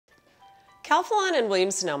Calphalon and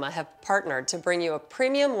Williams-Sonoma have partnered to bring you a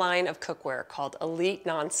premium line of cookware called Elite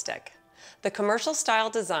Nonstick. The commercial style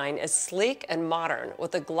design is sleek and modern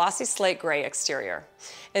with a glossy slate gray exterior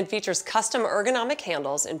and features custom ergonomic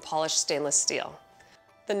handles in polished stainless steel.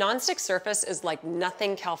 The nonstick surface is like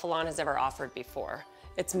nothing Calphalon has ever offered before.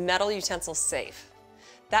 It's metal utensil safe.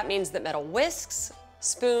 That means that metal whisks,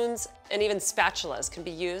 spoons, and even spatulas can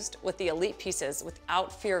be used with the Elite pieces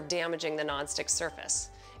without fear of damaging the nonstick surface.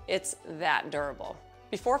 It's that durable.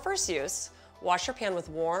 Before first use, wash your pan with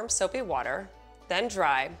warm, soapy water, then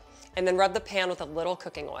dry, and then rub the pan with a little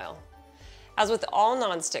cooking oil. As with all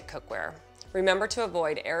nonstick cookware, remember to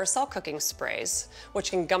avoid aerosol cooking sprays, which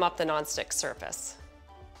can gum up the nonstick surface.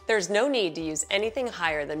 There's no need to use anything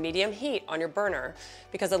higher than medium heat on your burner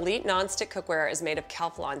because Elite Nonstick Cookware is made of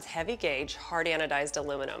Calphalon's heavy gauge, hard anodized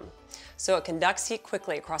aluminum, so it conducts heat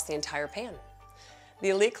quickly across the entire pan. The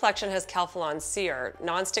Elite collection has Calphalon's sear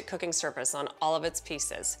nonstick cooking surface on all of its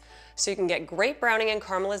pieces, so you can get great browning and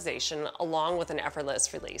caramelization along with an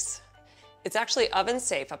effortless release. It's actually oven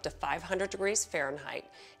safe up to 500 degrees Fahrenheit,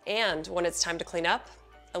 and when it's time to clean up,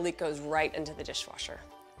 Elite goes right into the dishwasher.